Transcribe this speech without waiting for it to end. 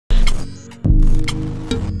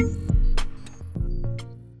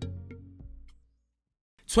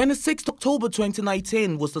26th October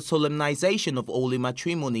 2019 was the solemnization of holy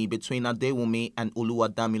matrimony between Adewunmi and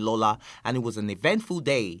Oluwadamilola, and it was an eventful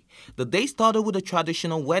day. The day started with a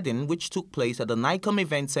traditional wedding which took place at the Nicom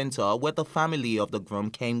Event Center, where the family of the groom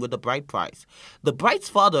came with the bride price. The bride's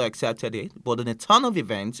father accepted it, but in a turn of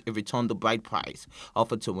events, he returned the bride price,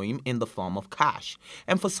 offered to him in the form of cash,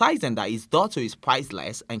 emphasizing that his daughter is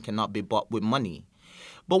priceless and cannot be bought with money,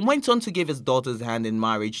 but went on to give his daughter's hand in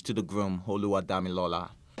marriage to the groom,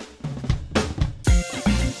 Oluwadamilola.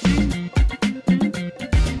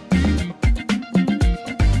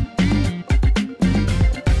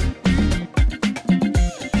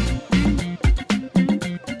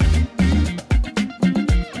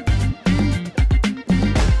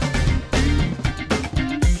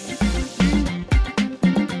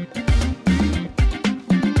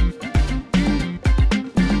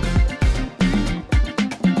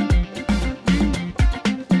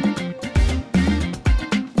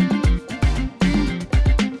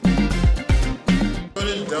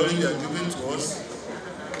 They are given to us,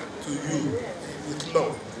 to you, with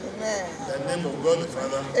love. Amen. In the name of God the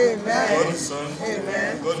Father, amen. God the Son,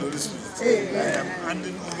 amen. And God the Holy Spirit. Amen. I am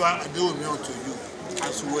handing over Adewunmi unto you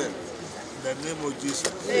as well. In the name of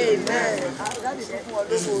Jesus. Amen.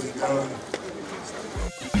 This is the power.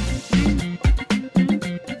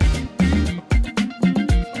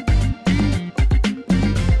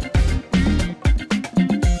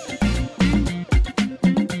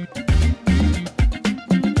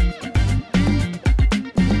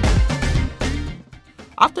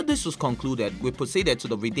 After this was concluded, we proceeded to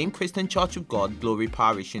the Redeemed Christian Church of God Glory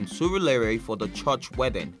Parish in Surulere for the church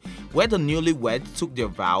wedding, where the newlyweds took their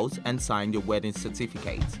vows and signed their wedding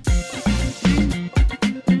certificates.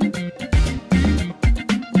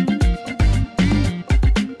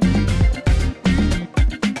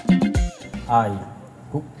 I,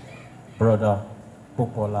 Brother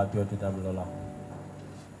Adewunmi,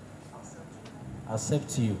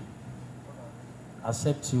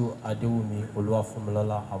 accept you, Adewunmi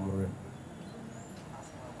Oluwadamilola Amure,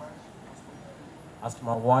 as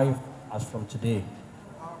my wife as from today,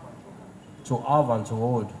 to have and to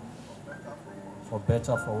hold, for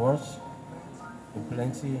better, for worse, in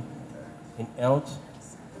plenty, in health,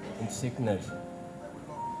 in sickness.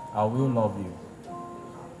 I will love you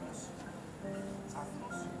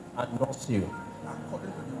and nurse you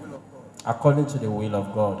according to the will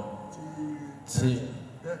of God.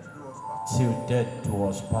 Till death do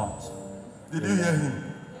us part. Did you hear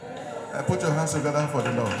him? Put your hands together for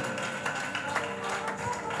the Lord.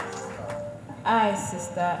 I,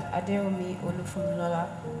 Sister Adewunmi Oluwadamilola,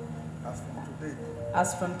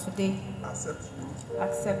 as from today,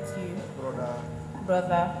 accept you,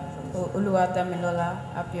 Brother Oluwadamilola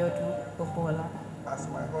Abiodun,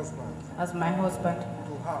 as my husband,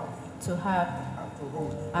 to have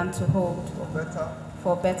and to hold,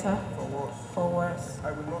 for better, for worse.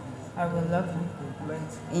 I will love you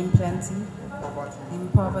in plenty, in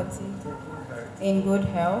poverty, in good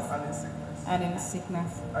health, and in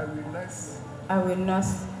sickness. I will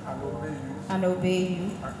nurse and obey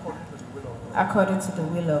you according to the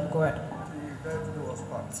will of God,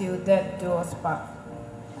 till death do us part.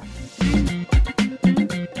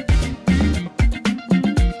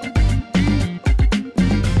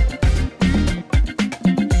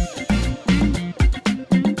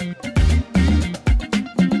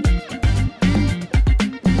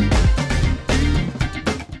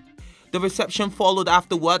 The reception followed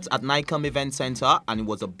afterwards at Nicom Event Center, and it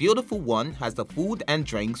was a beautiful one as the food and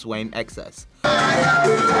drinks were in excess.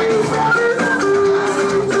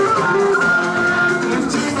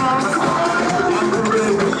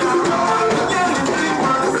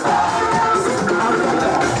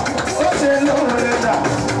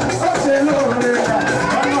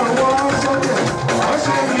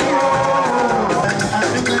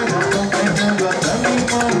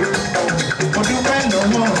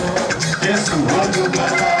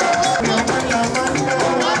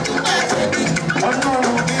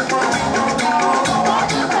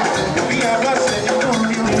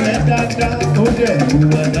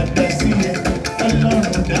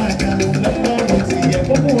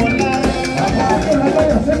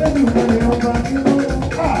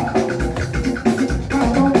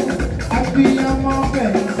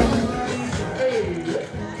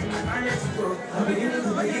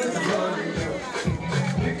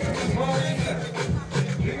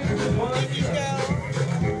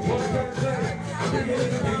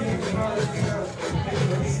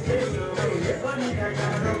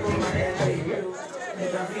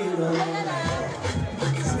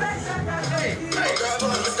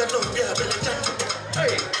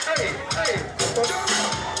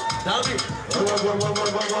 David.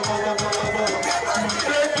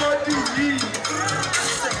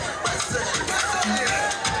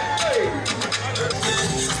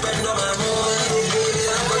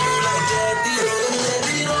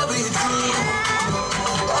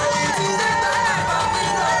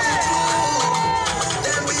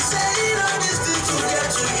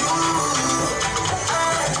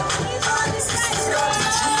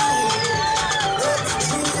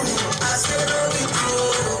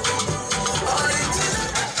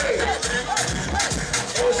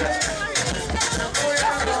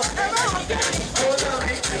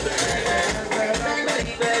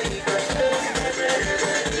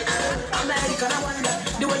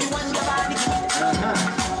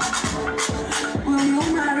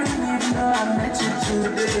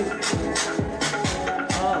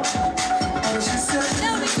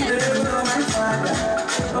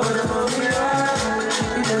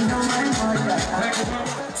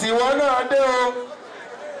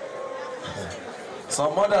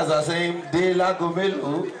 Some mothers are saying, De La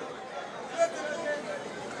Gomelu.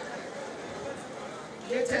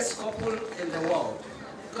 Greatest couple in the world.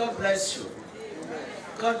 God bless you.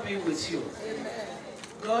 God be with you.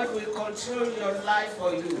 God will control your life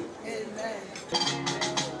for you.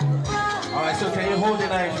 All right, so can you hold the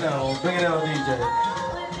knife now? Bring it out, DJ.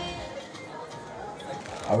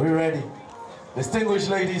 Are we ready? Distinguished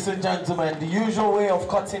ladies and gentlemen, the usual way of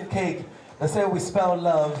cutting cake. They say we spell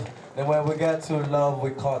love, then when we get to love,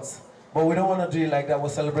 we cut. But we don't want to do it like that. We're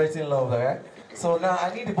celebrating love, all right? So now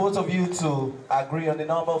I need the both of you to agree on the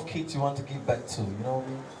number of kids you want to give back to. You know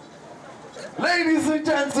what I mean? Ladies and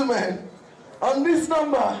gentlemen, on this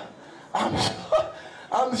number,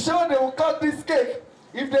 I'm sure they will cut this cake.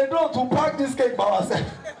 If they don't, we'll pack this cake by ourselves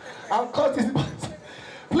and cut it.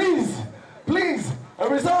 Please, a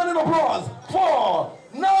resounding applause for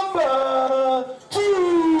number 2.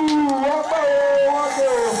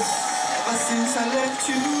 Ever since I left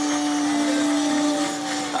you,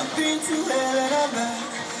 I've been to hell and I'm back.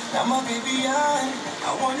 Now my baby, I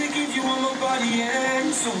want to give you all my body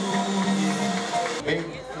and soul.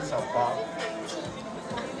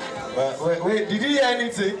 Wait, did you hear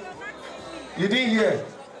anything? You didn't hear?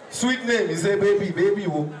 Sweet name, you say baby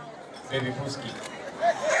who? Baby Puski.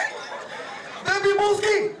 Baby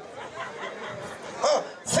Puski!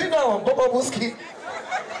 Sit down, Papa Puski.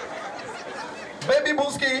 Baby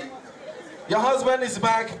Puski, your husband is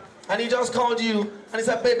back and he just called you and he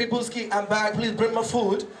said, Baby Puski, I'm back, please bring my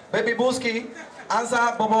food. Baby Puski, answer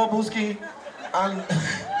Papa Puski and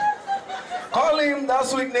call him that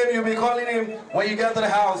sweet name you'll be calling him when you get to the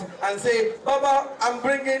house and say, Papa, I'm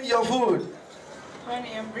bringing your food.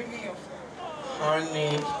 Honey, I'm bringing your food.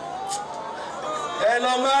 Honey.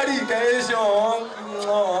 Hello, Mary, can you show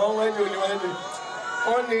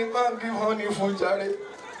honey, can't give honey food, Charlie.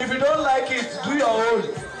 If you don't like it, do your own.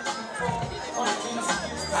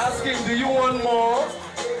 Ask him, do you want more?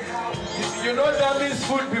 You know Dummy's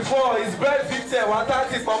food before, it's bread 50,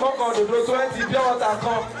 130, mama come to do 20, pure water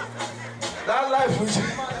come. That life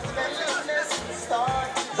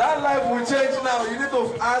will change now. You need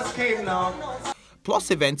to ask him now.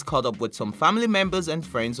 Plus Events caught up with some family members and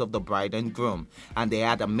friends of the bride and groom, and they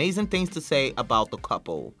had amazing things to say about the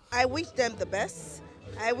couple. I wish them the best.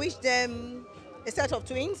 I wish them a set of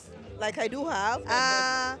twins, like I do have.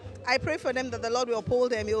 I pray for them that the Lord will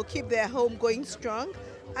uphold them. He will keep their home going strong.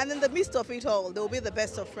 And in the midst of it all, they will be the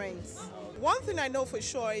best of friends. One thing I know for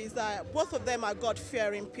sure is that both of them are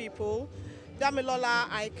God-fearing people. Damilola,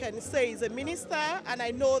 I can say, is a minister, and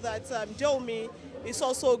I know that Adewunmi is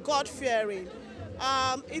also God-fearing.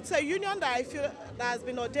 It's a union that I feel that has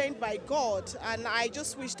been ordained by God, and I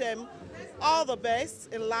just wish them all the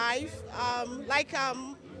best in life. Like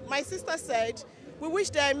my sister said, we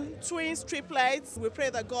wish them twins, triplets. We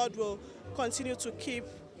pray that God will continue to keep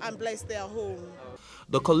and bless their home.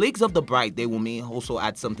 The colleagues of the bride, Adewunmi, also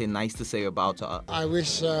had something nice to say about her. I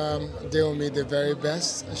wish Adewunmi the very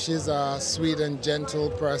best. She's a sweet and gentle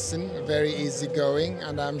person, very easygoing,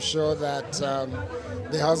 and I'm sure that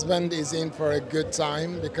the husband is in for a good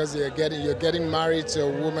time because you're getting married to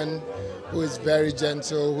a woman who is very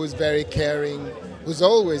gentle, who's very caring, who's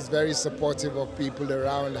always very supportive of people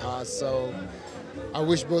around her. So I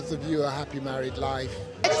wish both of you a happy married life.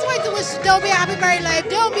 I just want to wish Adewunmi a happy married life.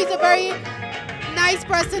 Adewunmi is a very nice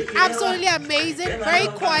person, absolutely amazing, very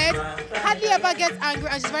quiet, hardly ever gets angry,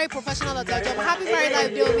 and she's very professional at her job. Happy married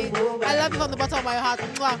life, Adewunmi. I love you from the bottom of my heart.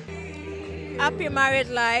 Mwah. Happy married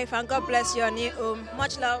life, and God bless your new home.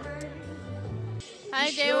 Much love. Hi,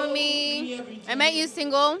 Adewunmi. I met you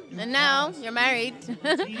single, and now you're married.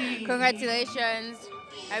 Congratulations.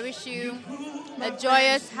 I wish you a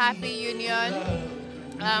joyous, happy union.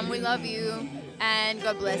 We love you, and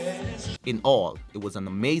God bless. In all, it was an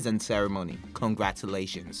amazing ceremony.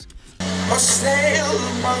 Congratulations. Or sail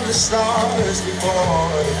among the stars before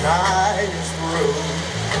the night is through.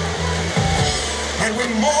 And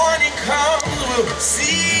when morning comes, we'll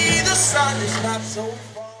see the sun is not so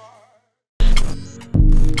far.